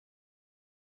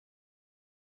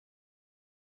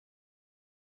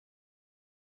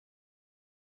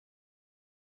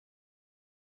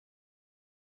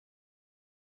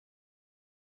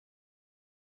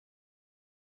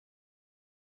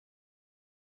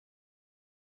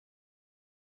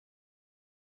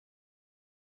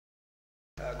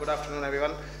Good afternoon,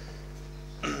 everyone.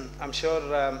 I'm sure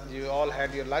you all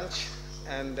had your lunch,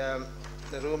 and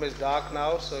the room is dark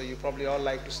now, so you probably all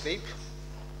like to sleep.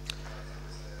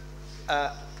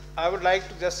 I would like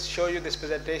to just show you this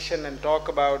presentation and talk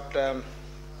about the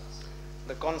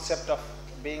concept of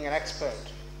being an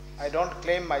expert. I don't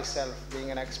claim myself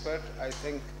being an expert. I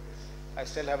think I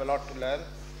still have a lot to learn.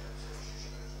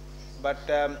 But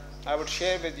I would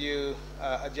share with you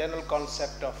a general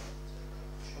concept of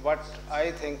what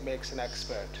I think makes an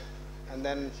expert, and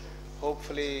then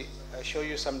hopefully show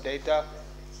you some data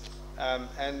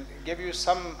and give you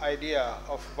some idea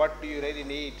of what do you really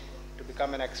need to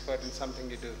become an expert in something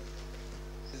you do.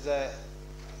 Is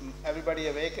everybody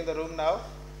awake in the room now?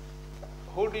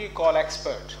 Who do you call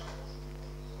expert?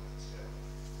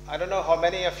 I don't know how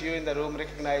many of you in the room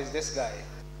recognize this guy.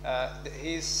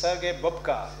 He's Sergei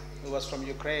Bubka, who was from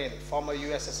Ukraine, former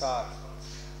USSR.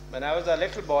 When I was a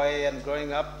little boy and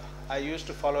growing up, I used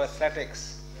to follow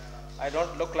athletics. I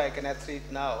don't look like an athlete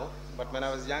now, but when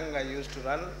I was young, I used to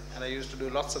run and I used to do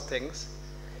lots of things.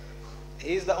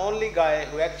 He's the only guy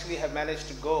who actually have managed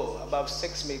to go above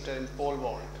 6 meters in pole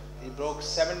vault. He broke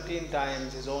 17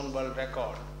 times his own world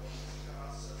record.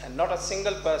 And not a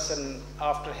single person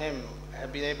after him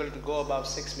have been able to go above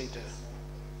 6 meters.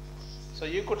 So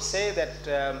you could say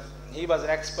that he was an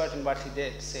expert in what he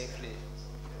did safely.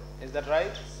 Is that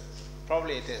right?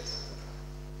 Probably it is.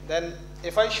 Then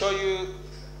if I show you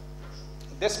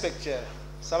this picture,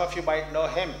 some of you might know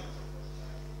him.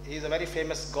 He's a very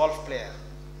famous golf player.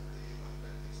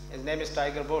 His name is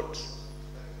Tiger Woods.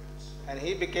 And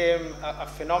he became a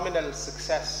phenomenal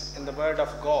success in the world of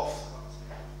golf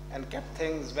and kept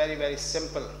things very, very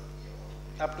simple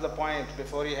up to the point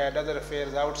before he had other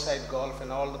affairs outside golf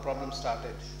and all the problems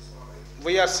started.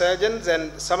 We are surgeons,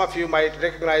 and some of you might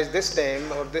recognize this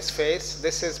name or this face.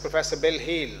 This is Professor Bill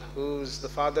Heel, who's the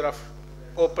father of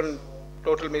open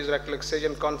total mesorectal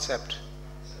excision concept.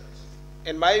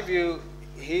 In my view,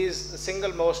 he's the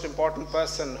single most important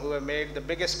person who have made the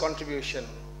biggest contribution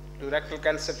to rectal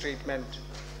cancer treatment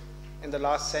in the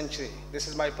last century. This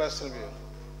is my personal view.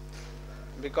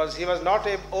 Because he was not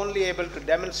only able to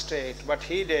demonstrate what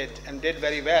he did and did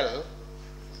very well,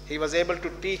 he was able to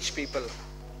teach people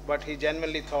what he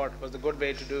genuinely thought was the good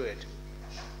way to do it.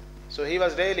 So he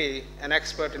was really an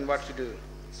expert in what to do.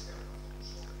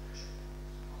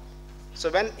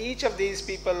 So when each of these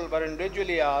people were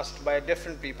individually asked by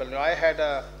different people, I had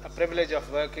a privilege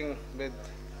of working with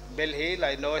Bill Heel.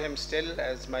 I know him still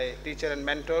as my teacher and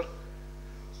mentor.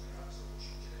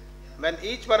 When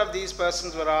each one of these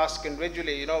persons were asked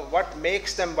individually, what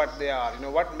makes them what they are,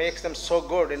 what makes them so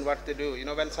good in what they do.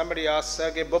 When somebody asks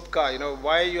Sergei Bubka,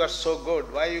 why you are so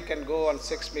good, why you can go on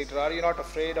 6 meters, are you not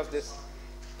afraid of this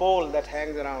pole that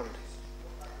hangs around?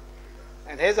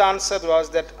 And his answer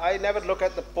was that I never look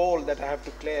at the pole that I have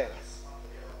to clear.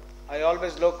 I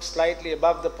always look slightly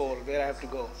above the pole where I have to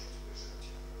go.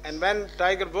 And when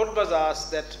Tiger Woods was asked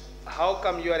that, how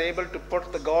come you are able to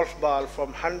put the golf ball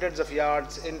from hundreds of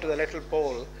yards into the little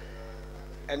pole,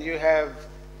 and you have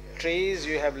trees,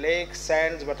 you have lakes,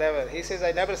 sands, whatever. He says,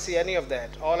 I never see any of that.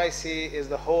 All I see is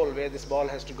the hole where this ball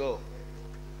has to go.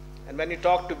 And when you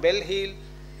talk to Bill Heel,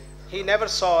 he never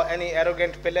saw any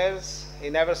arrogant pillars. He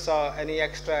never saw any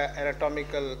extra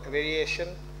anatomical variation.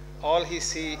 All he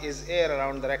sees is air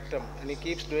around the rectum, and he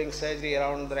keeps doing surgery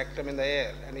around the rectum in the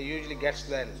air, and he usually gets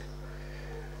to the end.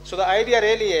 So the idea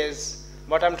really is,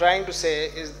 what I'm trying to say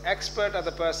is, expert are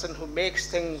the person who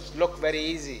makes things look very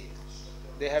easy.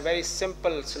 They have very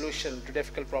simple solution to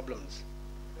difficult problems.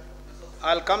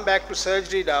 I'll come back to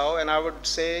surgery now, and I would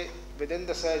say within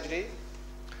the surgery,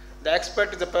 the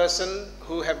expert is the person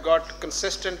who have got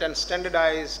consistent and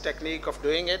standardized technique of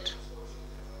doing it,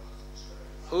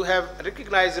 who have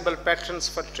recognizable patterns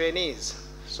for trainees.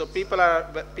 So people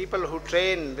who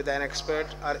train with an expert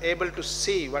are able to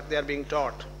see what they are being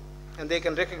taught, and they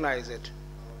can recognize it.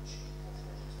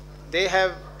 They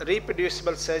have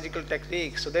reproducible surgical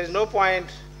techniques. So there is no point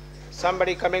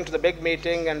somebody coming to the big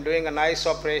meeting and doing a nice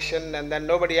operation and then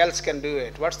nobody else can do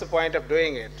it. What's the point of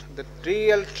doing it? The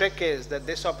real trick is that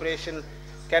this operation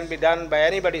can be done by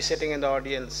anybody sitting in the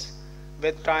audience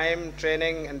with time,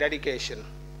 training, and dedication.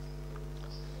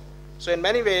 So in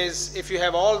many ways, if you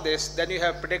have all this, then you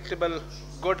have predictable,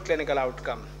 good clinical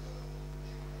outcome,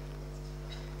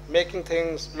 making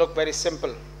things look very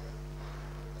simple.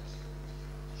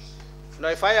 Now,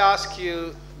 if I ask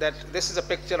you that this is a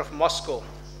picture of Moscow,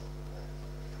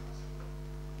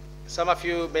 some of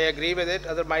you may agree with it.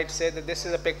 Others might say that this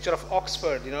is a picture of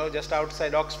Oxford, just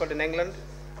outside Oxford in England.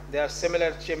 There are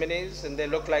similar chimneys, and they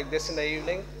look like this in the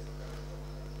evening.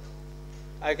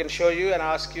 I can show you and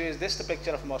ask you, is this the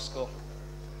picture of Moscow?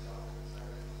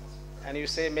 And you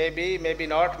say maybe, maybe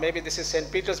not, maybe this is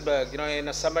St. Petersburg, you know, in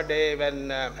a summer day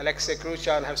when Alexei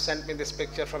Khrushchev have sent me this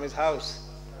picture from his house.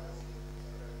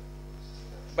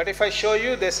 But if I show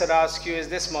you this and ask you, is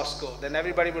this Moscow? Then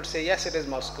everybody would say, yes, it is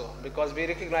Moscow, because we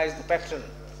recognize the pattern.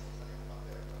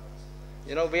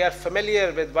 You know, we are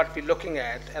familiar with what we're looking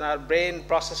at, and our brain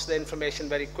processes the information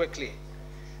very quickly.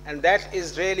 And that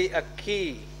is really a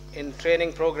key in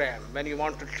training program. When you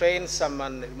want to train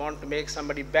someone, you want to make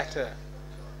somebody better,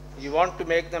 you want to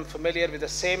make them familiar with the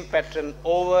same pattern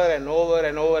over and over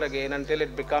and over again until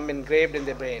it becomes engraved in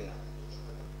their brain.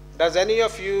 Does any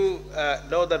of you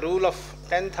know the rule of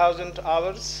 10,000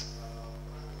 hours?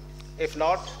 If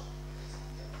not,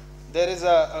 there is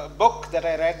a book that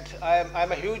I read.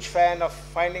 I'm a huge fan of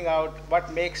finding out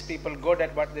what makes people good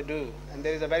at what they do. And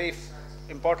there is a very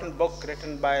important book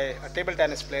written by a table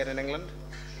tennis player in England.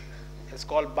 It's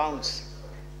called Bounce.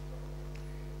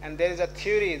 And there is a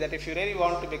theory that if you really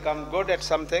want to become good at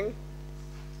something,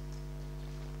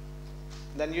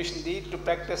 then you should need to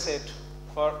practice it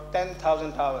for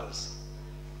 10,000 hours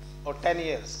or 10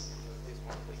 years.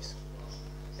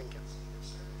 Thank you.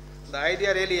 The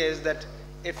idea really is that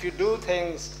if you do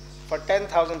things for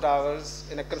 10,000 hours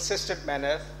in a consistent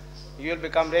manner, you'll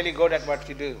become really good at what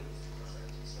you do.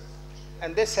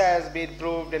 And this has been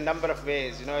proved in a number of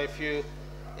ways. You know, if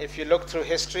you look through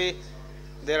history,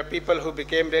 there are people who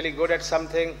became really good at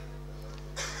something.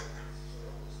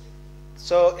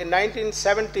 So in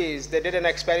 1970s, they did an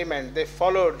experiment. They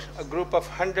followed a group of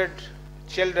 100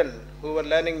 children who were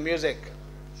learning music.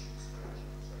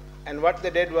 And what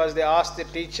they did was they asked the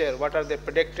teacher, what are their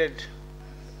predicted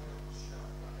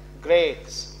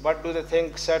grades? What do they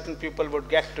think certain people would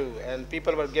get to? And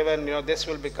people were given, you know, this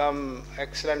will become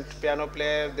excellent piano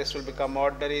player, this will become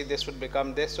ordinary, this will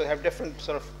become this. So they have different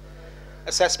sort of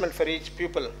assessment for each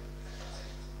pupil.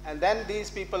 And then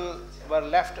these people were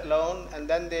left alone, and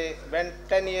then they went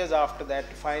 10 years after that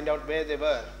to find out where they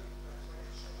were.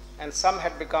 And some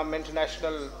had become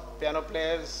international piano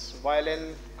players,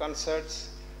 violin concerts.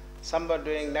 Some were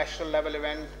doing national level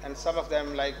event, and some of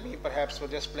them, like me perhaps, were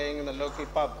just playing in the local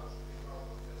pub.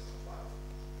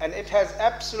 And it has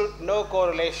absolute no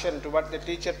correlation to what the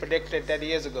teacher predicted 10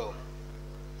 years ago.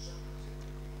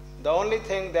 The only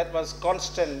thing that was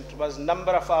constant was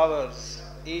number of hours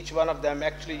each one of them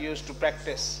actually used to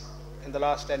practice in the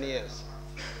last 10 years.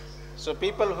 So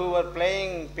people who were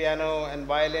playing piano and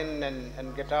violin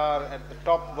and guitar at the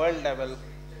top world level,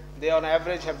 they on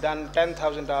average have done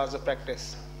 10,000 hours of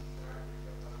practice.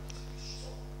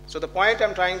 So the point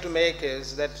I'm trying to make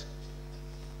is that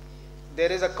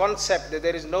there is a concept that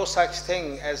there is no such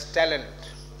thing as talent.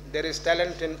 There is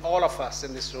talent in all of us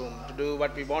in this room to do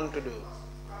what we want to do.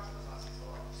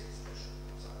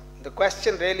 The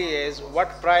question really is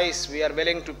what price we are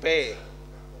willing to pay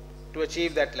to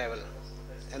achieve that level.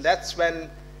 And that's when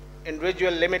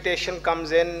individual limitation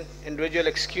comes in, individual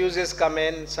excuses come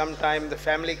in, sometimes the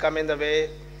family come in the way,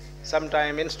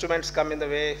 sometimes instruments come in the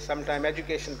way, sometimes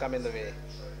education come in the way.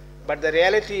 But the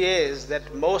reality is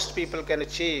that most people can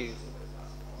achieve,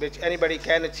 which anybody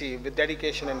can achieve with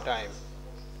dedication and time.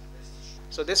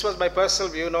 So this was my personal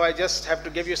view. Now I just have to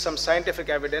give you some scientific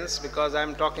evidence because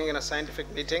I'm talking in a scientific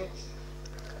meeting.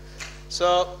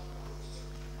 So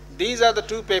these are the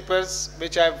two papers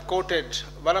which I've quoted.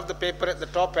 One of the paper at the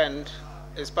top end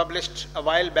is published a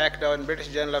while back now in British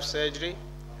Journal of Surgery.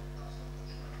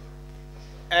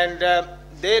 And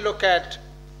they look at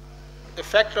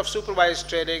effect of supervised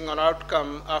training on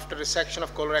outcome after resection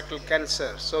of colorectal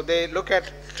cancer. So they look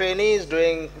at trainees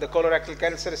doing the colorectal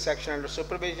cancer resection under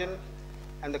supervision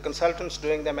and the consultants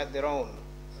doing them at their own.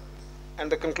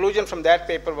 And the conclusion from that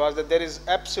paper was that there is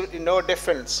absolutely no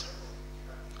difference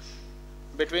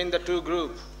between the two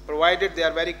groups, provided they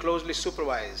are very closely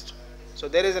supervised. So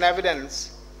there is an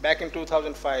evidence back in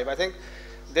 2005. I think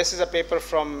this is a paper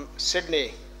from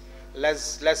Sydney,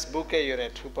 Les Bouquet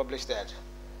unit, who published that.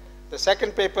 The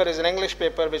second paper is an English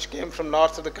paper which came from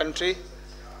north of the country.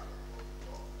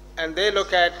 And they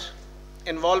look at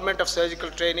involvement of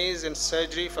surgical trainees in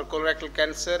surgery for colorectal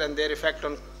cancer and their effect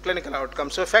on clinical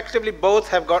outcomes. So effectively both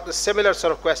have got the similar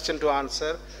sort of question to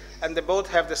answer, and they both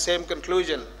have the same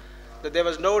conclusion, that there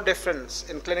was no difference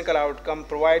in clinical outcome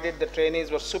provided the trainees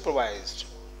were supervised.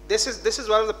 This is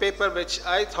one of the papers which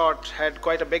I thought had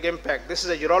quite a big impact. This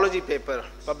is a urology paper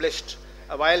published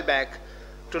a while back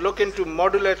to look into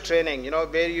modular training, you know,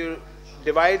 where you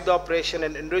divide the operation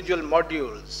in individual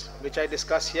modules, which I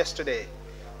discussed yesterday,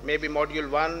 maybe module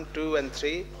 1, 2, and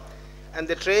 3, and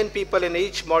they train people in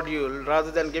each module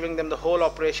rather than giving them the whole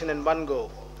operation in one go.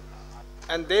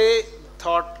 And they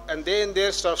thought, and they in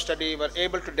their sort of study were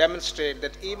able to demonstrate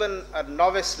that even a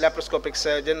novice laparoscopic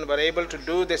surgeon were able to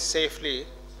do this safely,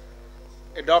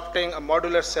 adopting a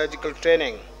modular surgical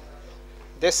training.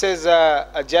 This is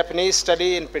a Japanese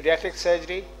study in pediatric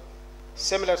surgery,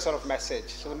 similar sort of message.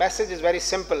 So the message is very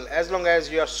simple. As long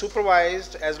as you are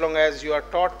supervised, as long as you are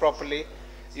taught properly,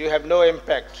 you have no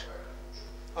impact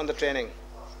on the training.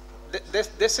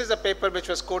 This is a paper which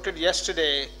was quoted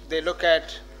yesterday. They look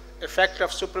at effect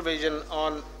of supervision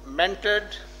on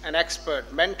mentored and expert.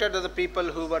 Mentored are the people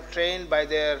who were trained by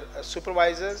their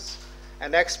supervisors,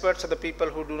 and experts are the people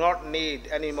who do not need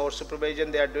any more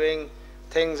supervision. They are doing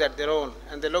things at their own.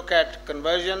 And they look at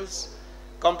conversions,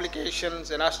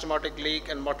 complications, anastomotic leak,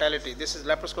 and mortality. This is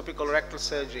laparoscopic colorectal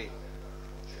surgery.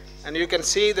 And you can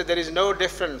see that there is no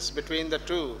difference between the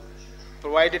two,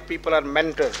 provided people are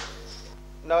mentored.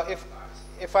 Now,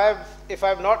 if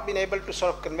I've not been able to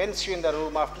sort of convince you in the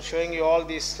room after showing you all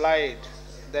these slides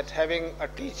that having a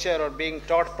teacher or being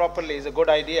taught properly is a good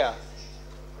idea,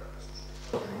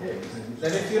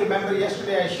 then if you remember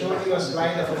yesterday I showed you a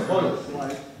slide of a bull.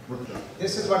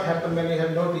 This is what happened when you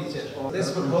have no teacher.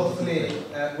 This would hopefully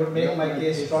would make my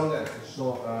case stronger.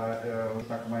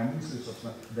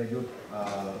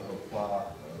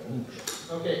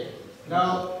 Okay.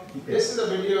 Now, this is a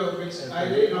video which I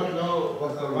really don't know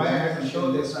why I have to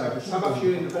show this, but some of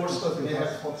you in the course may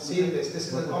have seen this. This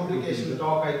is a complication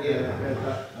talk I gave.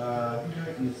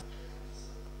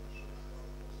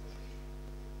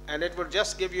 And it would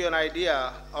just give you an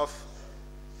idea of,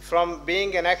 from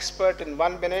being an expert in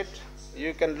 1 minute,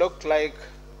 you can look like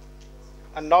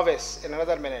a novice in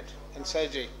another minute in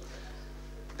surgery.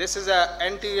 This is an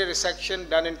anterior resection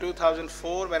done in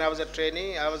 2004 when I was a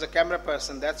trainee. I was a camera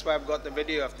person, that's why I've got the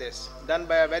video of this, done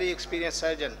by a very experienced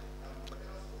surgeon.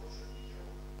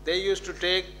 They used to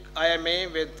take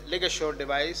IMA with LigaSure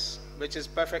device, which is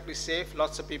perfectly safe.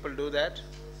 Lots of people do that.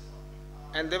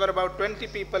 And there were about 20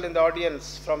 people in the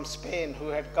audience from Spain who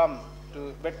had come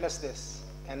to witness this.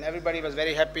 And everybody was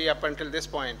very happy up until this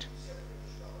point.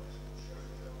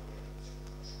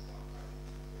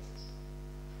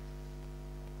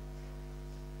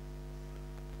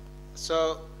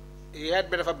 So he had a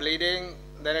bit of a bleeding,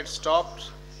 then it stopped,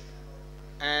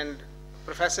 and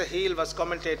Professor Heel was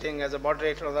commentating as a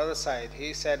moderator on the other side.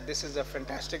 He said, this is a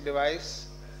fantastic device,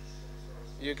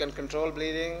 you can control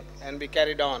bleeding, and we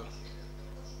carried on.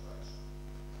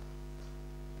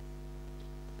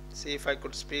 See if I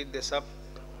could speed this up.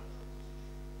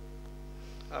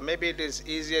 Maybe it is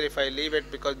easier if I leave it,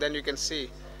 because then you can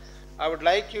see. I would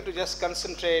like you to just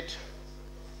concentrate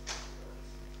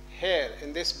here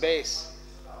in this base.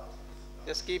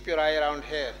 Just keep your eye around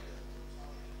here.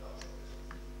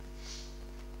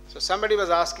 So somebody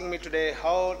was asking me today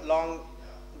how long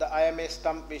the IMA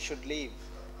stump we should leave,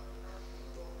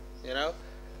 you know,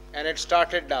 and it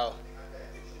started now.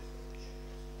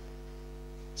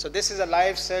 So this is a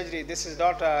live surgery. This is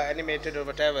not animated or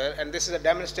whatever, and this is a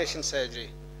demonstration surgery.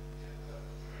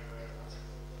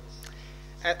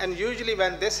 And usually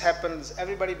when this happens,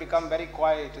 everybody becomes very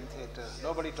quiet in theater.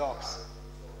 Nobody talks.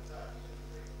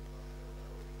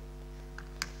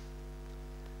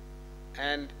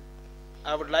 And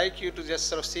I would like you to just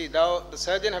sort of see. Now the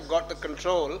surgeon have got the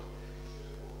control.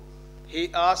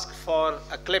 He asked for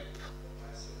a clip.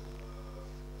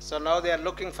 So now they are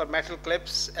looking for metal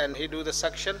clips, and he do the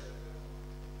suction.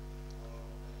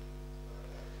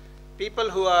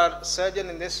 People who are surgeon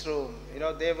in this room, you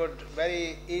know, they would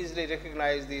very easily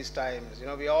recognize these times. You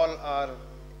know, we all are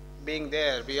being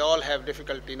there. We all have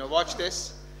difficulty. You know, watch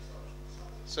this.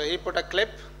 So he put a clip,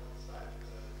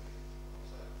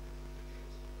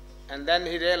 and then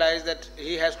he realized that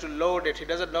he has to load it. He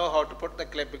doesn't know how to put the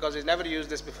clip because he's never used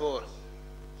this before.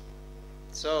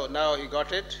 So now he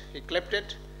got it, he clipped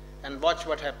it, and watch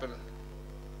what happened.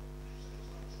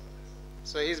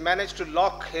 So he's managed to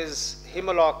lock his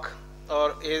hemolock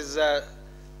or his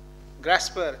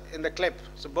grasper in the clip.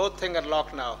 So both things are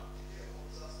locked now.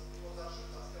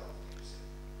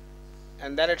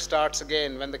 And then it starts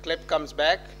again. When the clip comes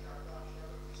back,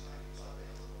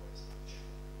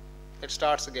 it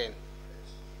starts again.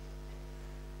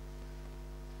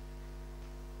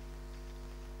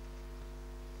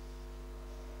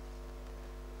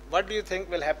 What do you think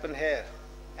will happen here?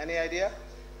 Any idea?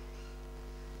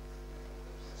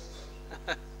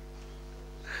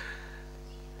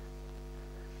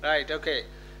 Right, okay.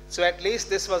 So at least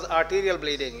this was arterial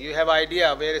bleeding. You have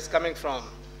idea where it's coming from.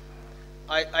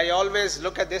 I always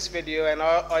look at this video and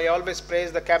I always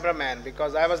praise the cameraman,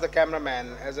 because I was the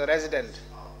cameraman as a resident.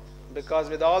 Because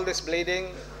with all this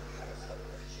bleeding,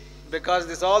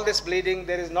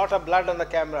 there is not a blood on the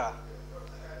camera.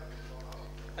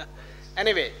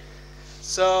 Anyway,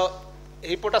 so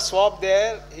he put a swab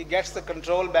there, he gets the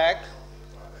control back.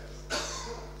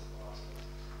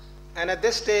 And at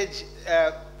this stage,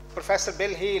 Professor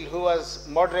Bill Heel, who was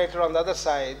moderator on the other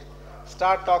side,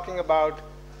 start talking about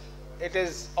it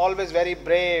is always very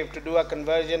brave to do a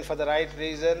conversion for the right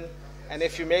reason, and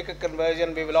if you make a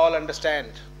conversion, we will all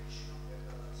understand.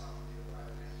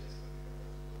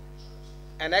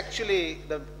 And actually,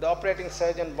 the operating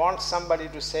surgeon wants somebody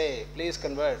to say, please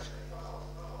convert.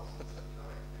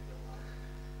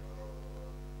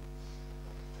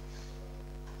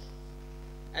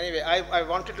 Anyway, I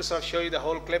wanted to sort of show you the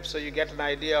whole clip so you get an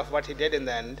idea of what he did in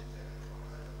the end.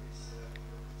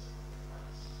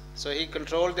 So he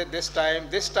controlled it this time.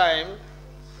 This time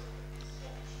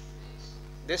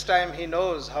he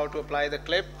knows how to apply the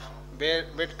clip,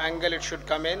 which angle it should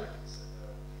come in.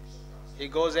 He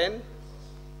goes in.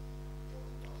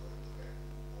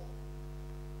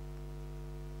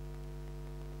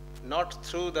 Not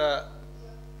through the,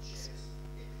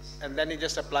 and then he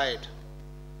just applied.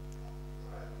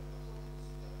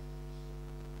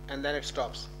 And then it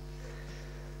stops.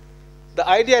 The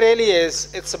idea really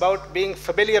is, it's about being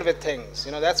familiar with things.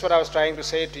 You know, that's what I was trying to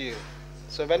say to you.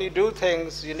 So when you do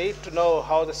things, you need to know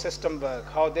how the system works,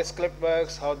 how this clip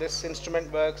works, how this instrument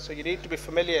works. So you need to be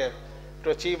familiar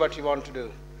to achieve what you want to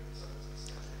do.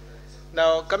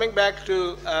 Now, coming back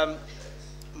to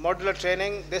modular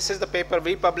training, this is the paper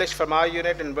we published from our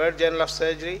unit in World Journal of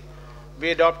Surgery.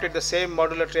 We adopted the same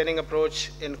modular training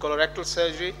approach in colorectal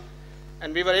surgery,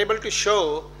 and we were able to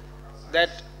show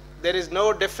that there is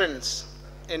no difference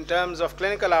in terms of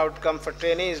clinical outcome for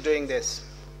trainees doing this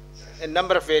in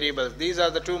number of variables. These are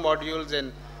the two modules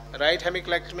in right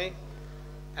hemicolectomy,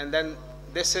 and then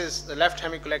this is the left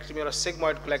hemicolectomy or a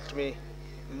sigmoid colectomy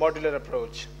modular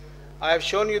approach. I have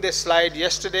shown you this slide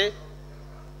yesterday,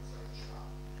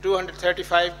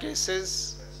 235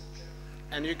 cases,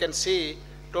 and you can see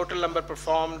total number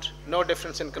performed, no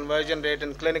difference in conversion rate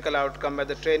and clinical outcome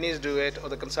whether trainees do it or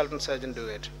the consultant surgeon do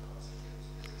it.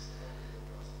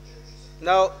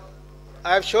 Now,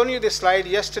 I have shown you this slide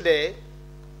yesterday.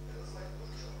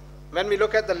 When we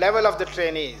look at the level of the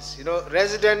trainees, you know,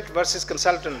 resident versus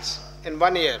consultants in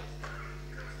 1 year,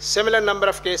 similar number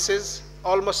of cases,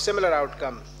 almost similar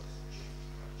outcome.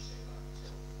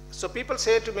 So people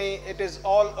say to me, it is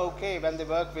all okay when they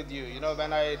work with you. You know,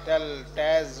 when I tell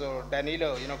Taz or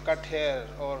Danilo, you know, cut here,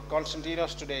 or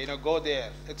Konstantinos today, you know, go there.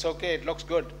 It's okay, it looks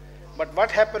good. But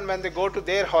what happens when they go to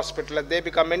their hospital and they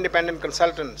become independent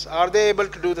consultants? Are they able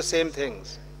to do the same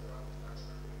things?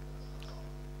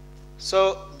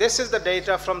 So this is the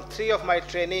data from 3 of my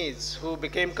trainees who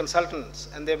became consultants,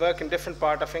 and they work in different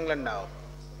parts of England now.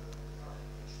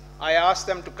 I asked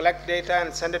them to collect data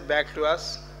and send it back to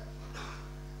us.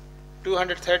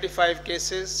 235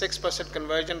 cases, 6%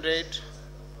 conversion rate,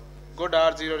 good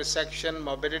R0 resection,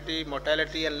 morbidity,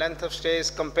 mortality, and length of stay is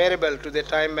comparable to the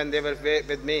time when they were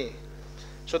with me.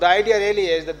 So the idea really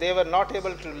is that they were not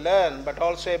able to learn, but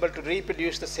also able to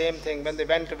reproduce the same thing when they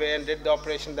went away and did the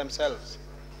operation themselves.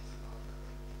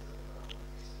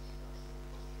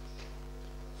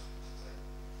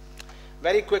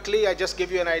 Very quickly, I just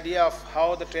give you an idea of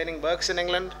how the training works in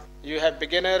England. You have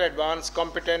beginner, advanced,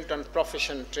 competent, and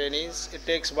proficient trainees. It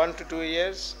takes 1 to 2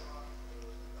 years.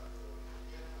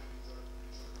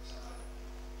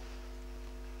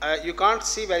 You can't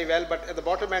see very well, but at the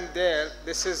bottom end there,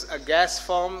 this is a gas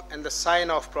form and the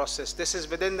sign-off process. This is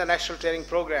within the national training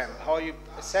program, how you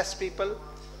assess people,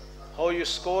 how you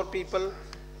score people,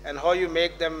 and how you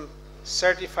make them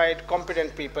certified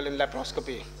competent people in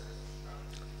laparoscopy.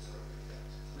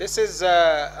 This is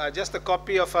just a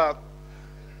copy of a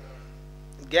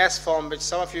gas form, which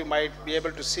some of you might be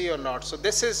able to see or not. So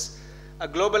this is a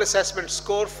global assessment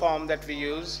score form that we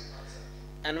use.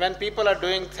 And when people are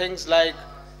doing things like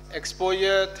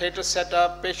exposure, theater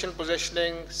setup, patient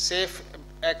positioning, safe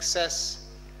access,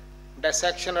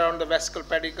 dissection around the vesical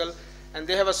pedicle, and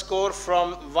they have a score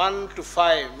from 1 to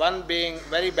 5, 1 being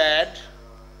very bad,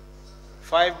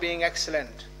 5 being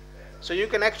excellent. So you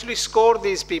can actually score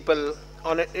these people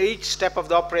on each step of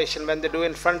the operation when they do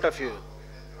in front of you.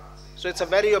 So it's a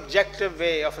very objective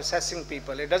way of assessing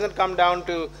people. It doesn't come down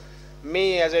to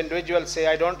me as an individual say,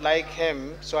 I don't like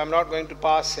him, so I'm not going to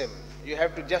pass him. You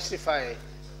have to justify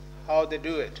how they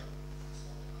do it.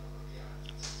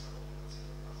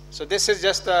 So this is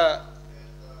just the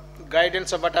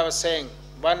guidance of what I was saying.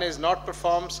 1 is not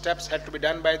performed, steps had to be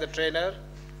done by the trainer,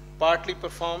 partly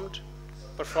performed,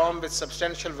 performed with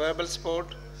substantial verbal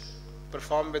support,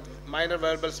 performed with minor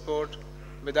verbal support,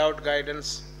 without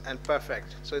guidance, and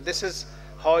perfect. So this is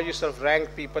how you sort of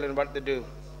rank people in what they do.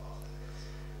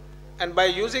 And by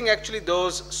using actually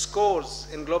those scores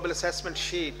in global assessment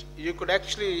sheet, you could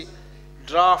actually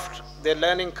draft their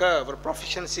learning curve or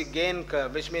proficiency gain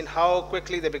curve, which means how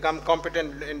quickly they become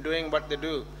competent in doing what they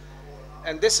do.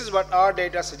 And this is what our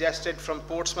data suggested from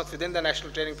Portsmouth within the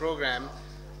National Training Program,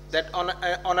 that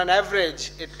on an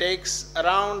average, it takes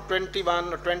around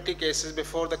 21 or 20 cases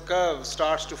before the curve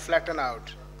starts to flatten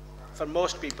out for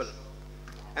most people.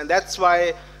 And that's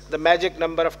why the magic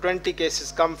number of 20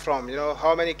 cases come from. You know,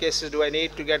 how many cases do I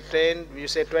need to get trained? You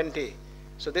say 20.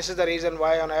 So this is the reason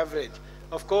why on average.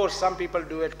 Of course, some people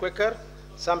do it quicker,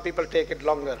 some people take it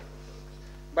longer.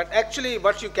 But actually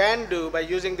what you can do by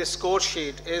using this score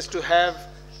sheet is to have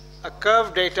a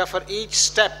curve data for each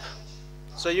step.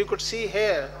 So you could see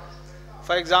here,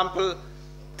 for example,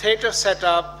 theater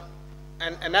setup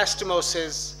and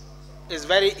anastomosis is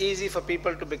very easy for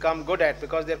people to become good at,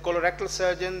 because they're colorectal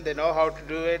surgeon, they know how to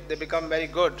do it, they become very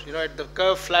good. You know, the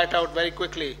curve flat out very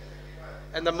quickly.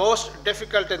 And the most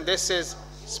difficult in this is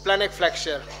splenic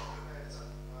flexure.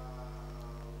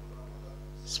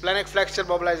 Splenic flexure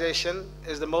mobilization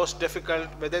is the most difficult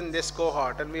within this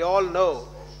cohort, and we all know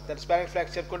that splenic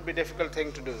flexure could be a difficult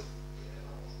thing to do.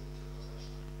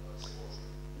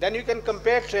 Then you can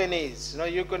compare trainees. You know,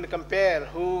 you can compare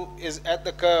who is at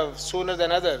the curve sooner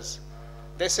than others.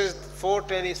 This is 4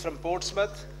 trainees from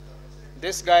Portsmouth.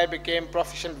 This guy became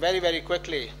proficient very, very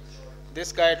quickly.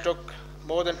 This guy took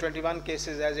more than 21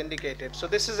 cases as indicated. So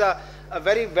this is a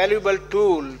very valuable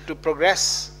tool to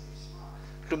progress,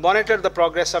 to monitor the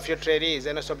progress of your trainees,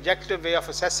 and a subjective way of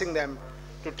assessing them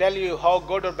to tell you how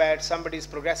good or bad somebody is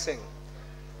progressing.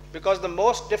 Because the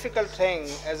most difficult thing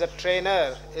as a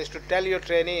trainer is to tell your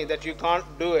trainee that you can't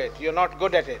do it, you're not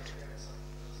good at it.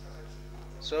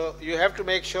 So you have to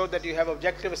make sure that you have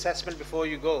objective assessment before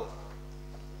you go.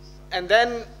 And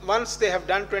then once they have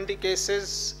done 20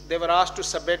 cases, they were asked to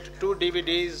submit 2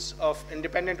 DVDs of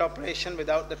independent operation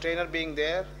without the trainer being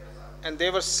there, and they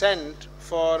were sent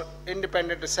for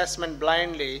independent assessment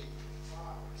blindly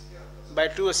by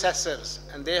 2 assessors,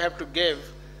 and they have to give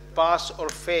pass or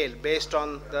fail based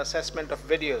on the assessment of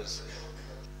videos.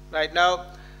 Right now,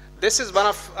 this is one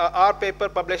of our paper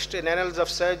published in Annals of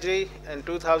Surgery in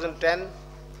 2010,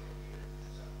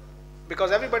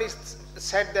 because everybody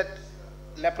said that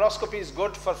laparoscopy is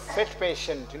good for fit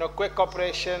patient. You know, quick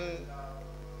operation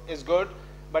is good,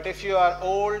 but if you are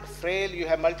old, frail, you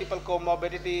have multiple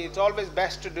comorbidity, it's always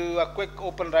best to do a quick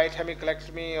open right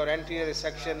hemicolectomy or anterior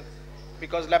resection,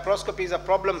 because laparoscopy is a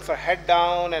problem for head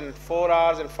down and 4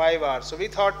 hours and 5 hours. So we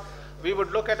thought we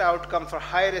would look at outcome for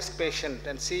high risk patient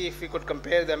and see if we could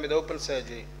compare them with open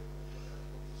surgery.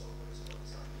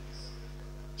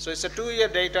 So it's a 2-year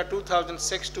data,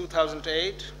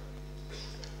 2006-2008.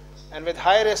 And with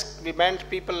high risk, we meant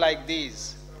people like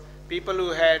these. People who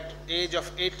had age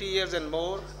of 80 years and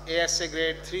more, ASA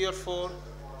grade 3 or 4,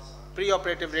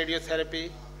 preoperative radiotherapy,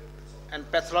 and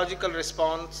pathological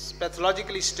response,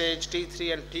 pathologically staged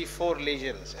T3 and T4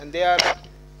 lesions. And they are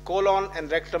colon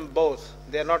and rectum both.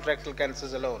 They are not rectal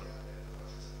cancers alone.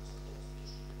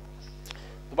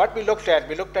 What we looked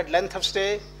at length of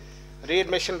stay,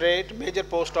 readmission rate, major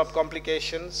post-op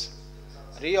complications,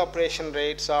 reoperation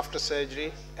rates after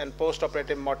surgery, and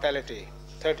post-operative mortality,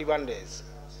 31 days.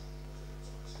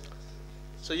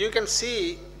 So you can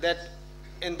see that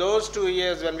in those 2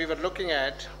 years when we were looking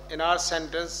at, in our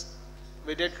centers,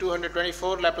 we did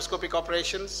 224 laparoscopic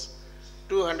operations,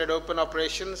 200 open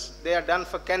operations. They are done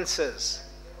for cancers.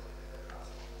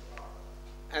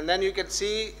 And then you can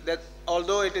see that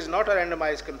although it is not a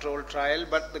randomized controlled trial,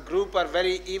 but the group are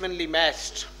very evenly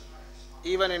matched.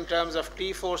 Even in terms of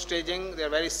T4 staging, they are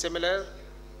very similar.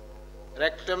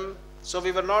 Rectum. So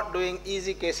we were not doing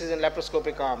easy cases in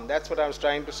laparoscopic arm. That's what I was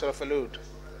trying to sort of allude,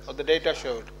 or the data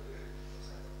showed.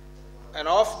 And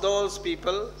of those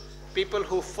people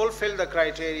who fulfilled the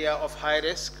criteria of high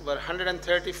risk were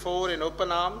 134 in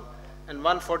open arm and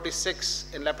 146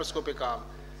 in laparoscopic arm.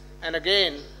 And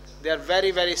again, they are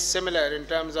very, very similar in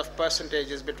terms of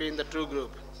percentages between the two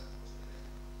groups.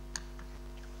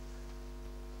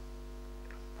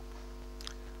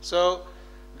 So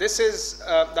this is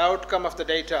the outcome of the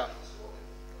data.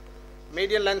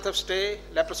 Median length of stay,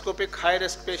 laparoscopic high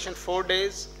risk patient 4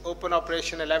 days, open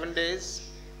operation 11 days.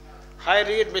 High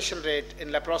readmission rate in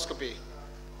laparoscopy.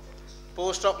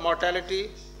 Post-op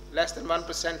mortality less than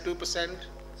 1%, 2%.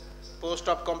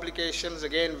 Post-op complications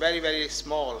again very, very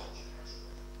small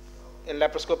in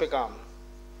laparoscopic arm.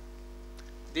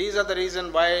 These are the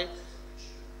reasons why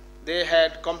they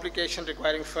had complication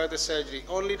requiring further surgery.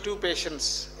 Only 2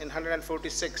 patients in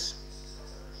 146,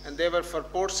 and they were for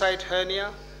port site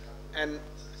hernia and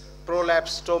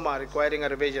prolapse stoma requiring a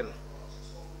revision.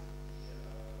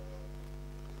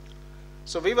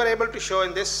 So we were able to show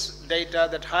in this data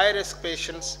that high-risk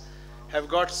patients have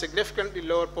got significantly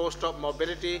lower post-op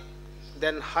morbidity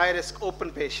than high-risk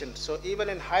open patients. So even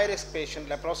in high-risk patients,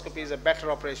 laparoscopy is a better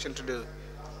operation to do.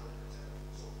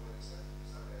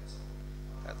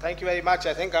 Thank you very much.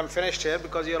 I think I'm finished here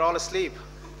because you're all asleep.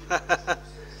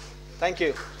 Thank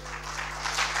you.